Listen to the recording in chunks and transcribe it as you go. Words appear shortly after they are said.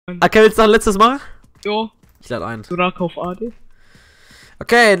Okay, willst du noch ein letztes machen? Jo. Ich lade ein. Drake auf AD.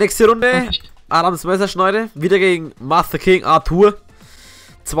 Okay, nächste Runde. Arams Messerschneide. Wieder gegen MasterKingArthur.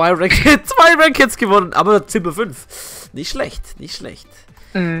 2 Rankings gewonnen, aber Zimmer 5. Nicht schlecht, nicht schlecht.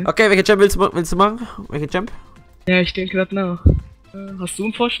 Okay, welche Champ willst du machen? Welche Champ? Ja, ich denke gerade nach. Hast du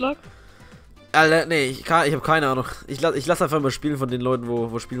einen Vorschlag? Alter, nee, ich habe keine Ahnung. Ich lass einfach mal spielen von den Leuten,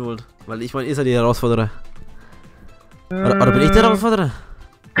 wo spielen wollen. Weil ich meine, ihr seid die Herausforderer. Oder bin ich der Herausforderer?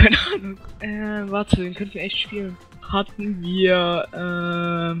 Keine Ahnung. Warte, den könnten wir echt spielen. Hatten wir,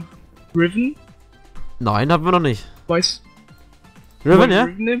 Riven? Nein, haben wir noch nicht. Weiß. Riven, ja?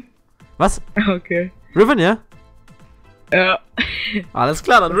 Riven nehmen? Was? Okay. Riven, ja? Ja. Alles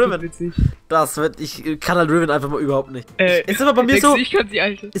klar, dann Riven. Witzig. Ich kann halt Riven einfach mal überhaupt nicht. Ist aber bei mir so. Ich kann die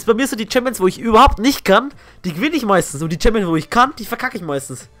alte. Ist bei mir so, die Champions, wo ich überhaupt nicht kann, die gewinne ich meistens. Und die Champions, wo ich kann, die verkacke ich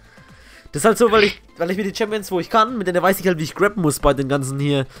meistens. Das ist halt so, weil ich mir die Champions, wo ich kann, mit denen weiß ich halt, wie ich grabben muss bei den ganzen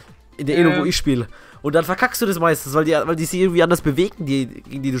hier in der Elo, wo ich spiele. Und dann verkackst du das meistens, weil die sich irgendwie anders bewegen,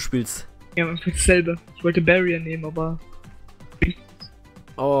 gegen die du spielst. Ja, man fühlt dasselbe. Ich wollte Barrier nehmen, aber.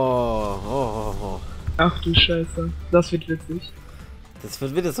 Oh. Ach du Scheiße. Das wird witzig. Das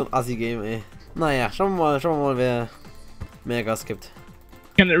wird wieder so ein Assi-Game, ey. Naja, schauen wir mal, wer mehr Gas gibt.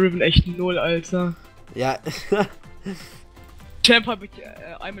 Ich kann der Riven echt 0, Alter. Ja. Champ habe ich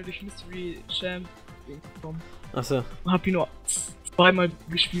einmal durch Mystery Champ bekommen. Achso. Hab ihn nur 2-mal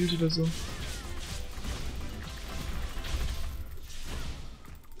gespielt oder so.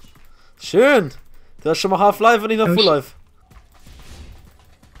 Schön! Du hast schon mal Half-Life und nicht noch Full-Life.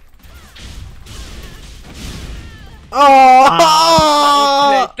 Oh!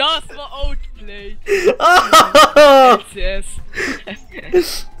 Outplay. Das war Outplay!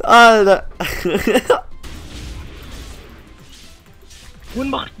 LCS. Alter! Wohin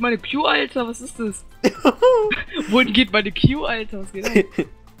macht meine Q, Alter? Was ist das? Wohin geht meine Q, Alter? Was geht ab?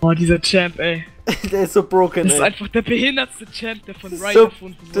 Oh, dieser Champ, ey. Der ist so broken, Das ist ey. einfach der behindertste Champ, der von Riven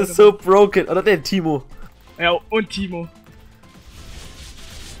erfunden wurde. Das ist so broken. Oder der Timo. Ja, und Timo.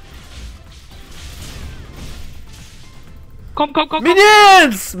 Komm.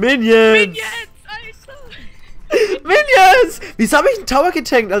 Minions! Minions! Alter! Minions! Wieso habe ich einen Tower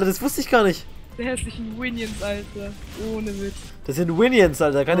getankt, Alter? Das wusste ich gar nicht. Der hässlichen Minions, Alter. Ohne Witz. Das sind Minions,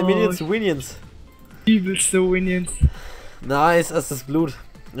 Alter. Keine Minions, Minions. Übelste Minions. Nice, erstes Blut.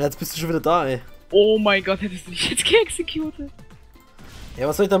 Ja, jetzt bist du schon wieder da, ey. Oh mein Gott, hättest du dich jetzt geexecuted? Ja,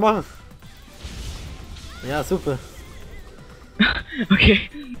 was soll ich da machen? Ja, super. Okay.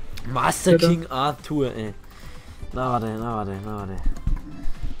 MasterKingArthur, ey. Na warte.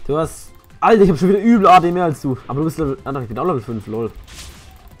 Du hast... Alter, ich hab schon wieder übel AD mehr als du. Aber du bist Level... Ah, ich bin auch Level 5, lol.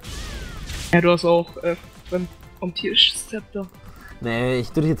 Ja, du hast auch vom Tisch Scepter. Nee, ich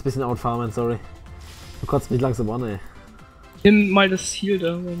tu dich jetzt ein bisschen outfarmen, sorry. Du kotzt mich langsam an, ey. Nimm mal das Heal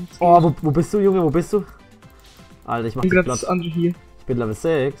da. Oh, wo bist du, Junge? Wo bist du? Alter, ich mach gerade das das andere hier. Ich bin Level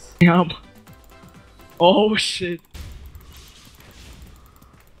 6. Ja. Oh shit.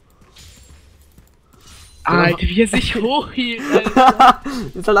 Alter, wie er sich hochhielt, Alter.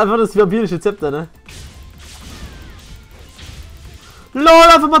 Ist halt einfach das vampirische Zepter, ne? LOL,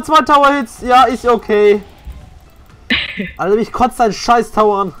 einfach mal 2 Tower-Hits. Ja, ist okay. Alter, mich kotzt dein scheiß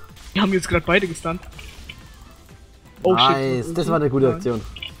Tower an. Wir haben jetzt gerade beide gestunt. Oh nice, shit. Das war eine gute Aktion.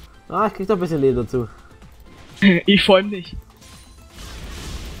 Ah, ich krieg da ein bisschen Leben dazu. Ich vor allem nicht.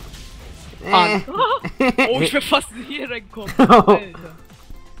 Oh, ich wäre fast hier reingekommen. Alter.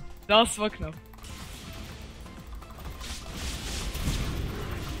 Das war knapp.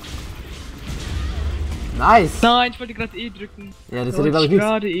 Nice! Nein, ich wollte gerade E drücken. Ja, das hätte glaube ich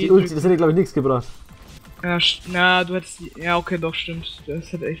nichts. Das hätte glaube ich nichts gebracht. Ja, na, du hättest die. Ja, okay, doch, stimmt.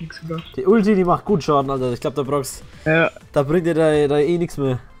 Das hätte echt nichts gebracht. Die Ulti, die macht gut Schaden, Alter. Ich glaube, da brauchst. Ja. Da bringt dir da eh nichts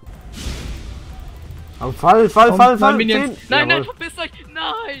mehr. Aber Fall! Nein, verpiss euch!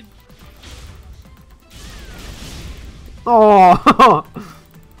 Nein! Oh!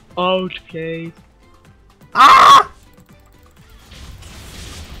 Outplayed. Ah!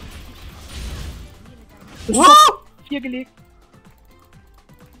 Das ist 4 gelegt.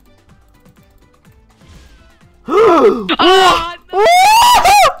 Ah, nein!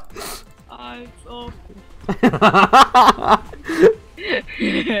 Als ob.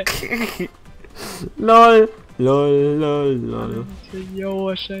 LOL. Jo,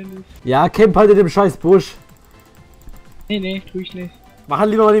 wahrscheinlich. Ja, camp halt in dem scheiß Busch. Nee, tu ich nicht. Mach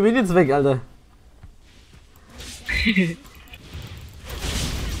halt lieber mal die Minions weg, Alter.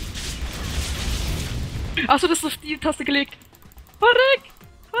 Achso, das ist auf die Taste gelegt. Verreck!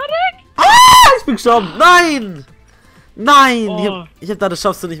 Ah, ich bin gestorben. Nein! Oh. Ich hab da, das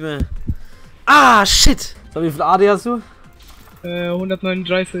schaffst du nicht mehr. Ah, shit. So, wie viel AD hast du?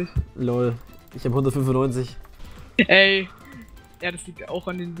 139. Lol. Ich habe 195. Ey. Ja, das liegt ja auch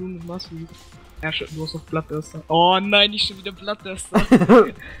an den Blumen. Was du? Ja, du hast noch Blattdörster. Oh nein, nicht schon wieder Blattdörster.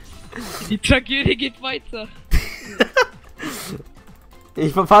 Die Tragödie geht weiter.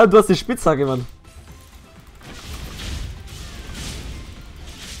 Vor allem, du hast die Spitzhacke, Mann.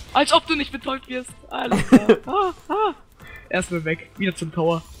 Als ob du nicht betäubt wirst. Alles klar. Erstmal weg. Wieder zum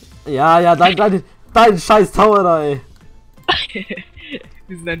Tower. Ja, dein scheiß Tower da, ey.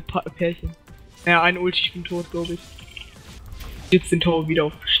 Wir sind ein Pärchen. Ja, ein Ulti, ich bin tot, glaube ich. Jetzt den Tower wieder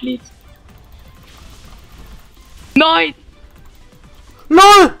auf Schlitz. Nein!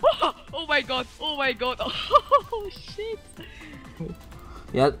 LOL! Oh mein Gott, oh mein Gott. Oh shit.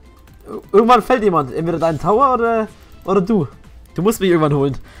 Ja, irgendwann fällt jemand. Entweder dein Tower oder du. Du musst mich irgendwann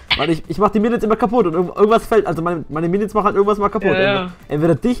holen. Weil ich mach die Minions immer kaputt und irgendwas fällt. Also meine Minions machen halt irgendwas mal kaputt. Ja.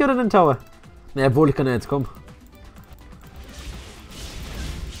 Entweder dich oder den Tower. Ne, obwohl ich kann ja jetzt kommen.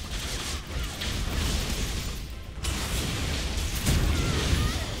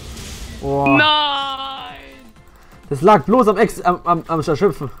 Oh. Nein! Das lag bloß am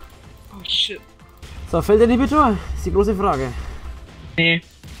Erschöpfen. Oh shit. So, fällt der Inhibitor? Ist die große Frage. Nee.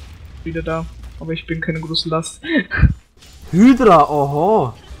 Wieder da. Aber ich bin keine große Last. Hydra,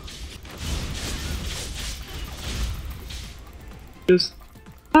 oho. Tschüss.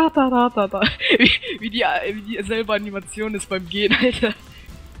 Da. Wie die selber Animation ist beim Gehen, Alter.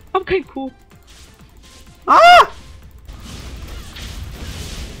 Hab kein Kuh. Ah!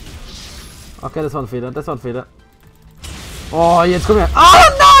 Okay, das war ein Fehler. Oh, jetzt komm her. Ah,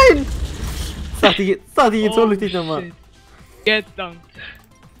 nein! Sag ich jetzt hol ich dich nochmal. Get down.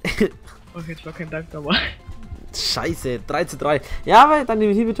 Okay, jetzt war kein Dank dabei. Scheiße, 3:3. Ja, aber dann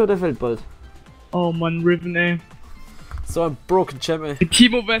nehme ich Inhibitor, der fällt bald. Oh Mann, Riven, ey. So ein Broken Champ, ey. Mit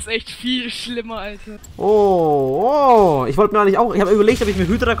Timo wär's echt viel schlimmer, Alter. Oh. Ich wollte mir eigentlich auch. Ich habe überlegt, ob ich mir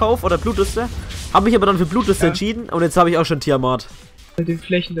Hydra kaufe oder Blutdüste. Habe mich aber dann für Blutdüste entschieden und jetzt habe ich auch schon Tiamat. Bei den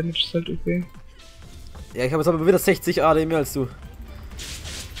Flächen, der ist halt okay. Ja, ich habe jetzt aber wieder 60 AD mehr als du.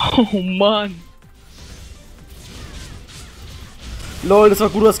 Oh Mann. Lol, das war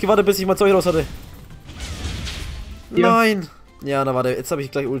gut, du hast gewartet, bis ich mal Zeug raus hatte. Ja. Nein! Ja, na warte, jetzt habe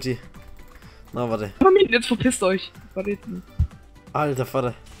ich gleich Ulti. Na warte. Jetzt verpisst euch. Warte jetzt nicht. Alter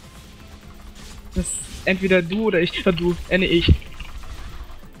Vater. Das ist entweder du oder ich. Du, nee, ich.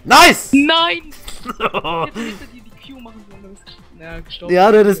 Nice! Nein! Jetzt hätte die Q machen sollen, du bist gestorben.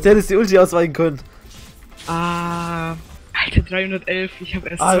 Ja, der hättest die Ulti ausweichen können. Ah. Alter, 311. Ich habe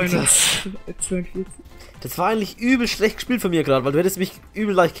erst 242. Das war eigentlich übel schlecht gespielt von mir gerade, weil du hättest mich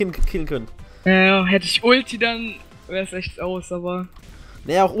übel leicht killen können. Ja, hätte ich Ulti, dann wäre es echt aus, aber...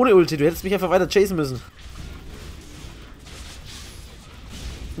 Naja, auch ohne Ulti, du hättest mich einfach weiter chasen müssen.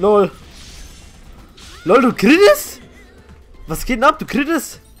 LOL. LOL, du crittest? Was geht denn ab? Du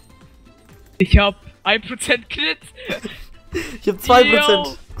crittest? Ich hab 1% Crit. Ich hab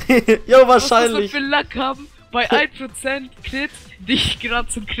 2%. Jo, wahrscheinlich. Was wir für Lack haben, bei 1% Crit, dich gerade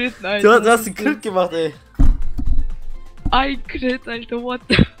zum Critten, Alter. Du hast den Crit gemacht, ey. Ein Crit, Alter, what?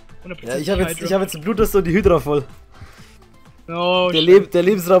 Ja, ich hab jetzt den Blutdüste und die Hydra voll. Oh, der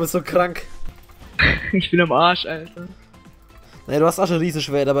Lebensraum ist so krank. Ich bin am Arsch, Alter. Naja, du hast auch schon ein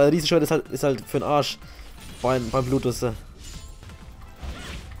Riesenschwert, aber ein Riesenschwert ist halt für den Arsch. Beim Blutdüste.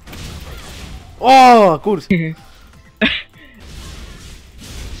 Oh, gut.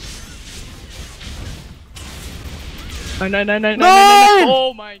 Nein!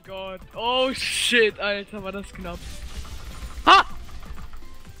 Oh mein Gott. Oh shit, Alter, war das knapp. Ha!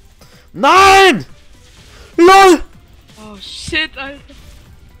 Nein! LOL! Oh shit, Alter.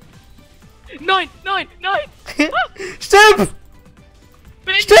 Nein! Stimmt!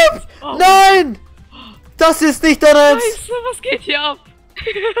 Stimmt! Oh. Nein! Das ist nicht dein Ernst! Scheiße, was geht hier ab?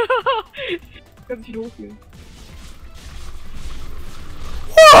 Kann ich wieder hochgehen.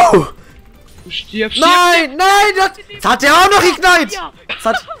 Wow! Du stirbst. Nein! Das hat ja auch noch Ignite! Das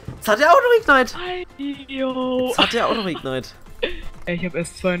hat ja auch noch Ignite! Das hat ja auch noch Ignite. Ey, ich hab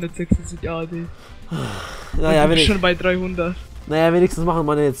erst 276 AD. Naja, ich bin schon bei 300. Naja, wenigstens machen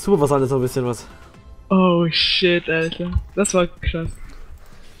meine jetzt zu, was alles so ein bisschen was. Oh shit, Alter. Das war krass.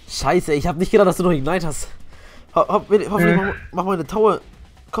 Scheiße, ich hab nicht gedacht, dass du noch Ignite hast. Hoffentlich mach mal eine Tower.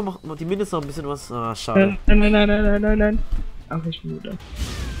 Komm, mach die mindestens noch ein bisschen was. Ah, schade. Nein. Ach, ich bin gut.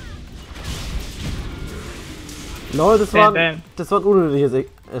 Lol, das war ein unnötiges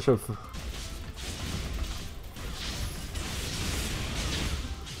Erschöpfen.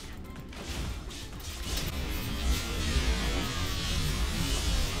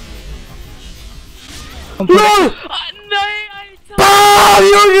 LOL! Ah, nein, Alter! BAM,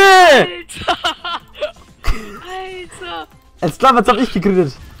 Junge! Alter! Als klar, jetzt hab ich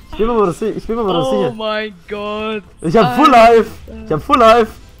gegrittet. Ich bin mir mal das sicher. Oh mein Gott. Ich hab Full Life. Ich hab Full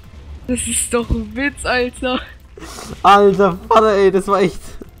Life. Das ist doch ein Witz, Alter. Alter, Vater, ey, das war echt.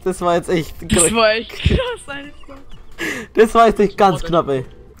 Das war jetzt echt. Das war echt krass, Alter. Das war jetzt echt ganz knapp, ey.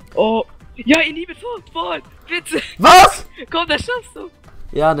 Oh. Ja, Inhibitor, Ball, bitte. Was? Komm, das schaffst du.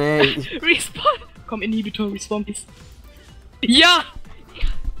 Ja, nee. Respawn. Komm, Inhibitor, respawn, please. Ja!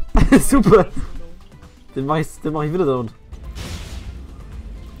 Super. Den mach ich wieder da unten.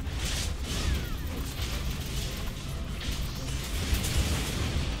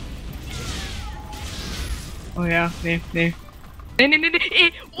 Oh ja, nee. Nee.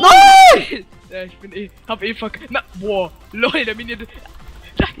 Oh. Nein! Ja, ich bin hab verkackt. Na, boah, lol, der Minion.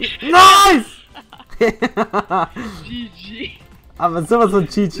 Nice! GG. Aber sowas von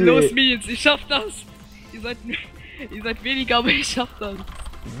GG. Los, Minions, ich schaff das. Ihr seid weniger, aber ich schaff das.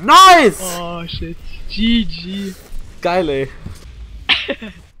 Nice! Oh shit. GG. Geil, ey.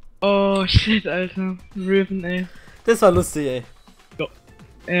 Oh shit, Alter. Riven, ey. Das war lustig, ey. Jo.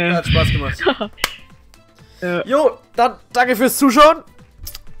 Hat Spaß gemacht. Jo, dann danke fürs Zuschauen.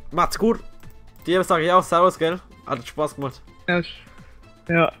 Macht's gut. Dir sage ich auch Servus, gell? Hat Spaß gemacht.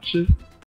 Ja, tschüss.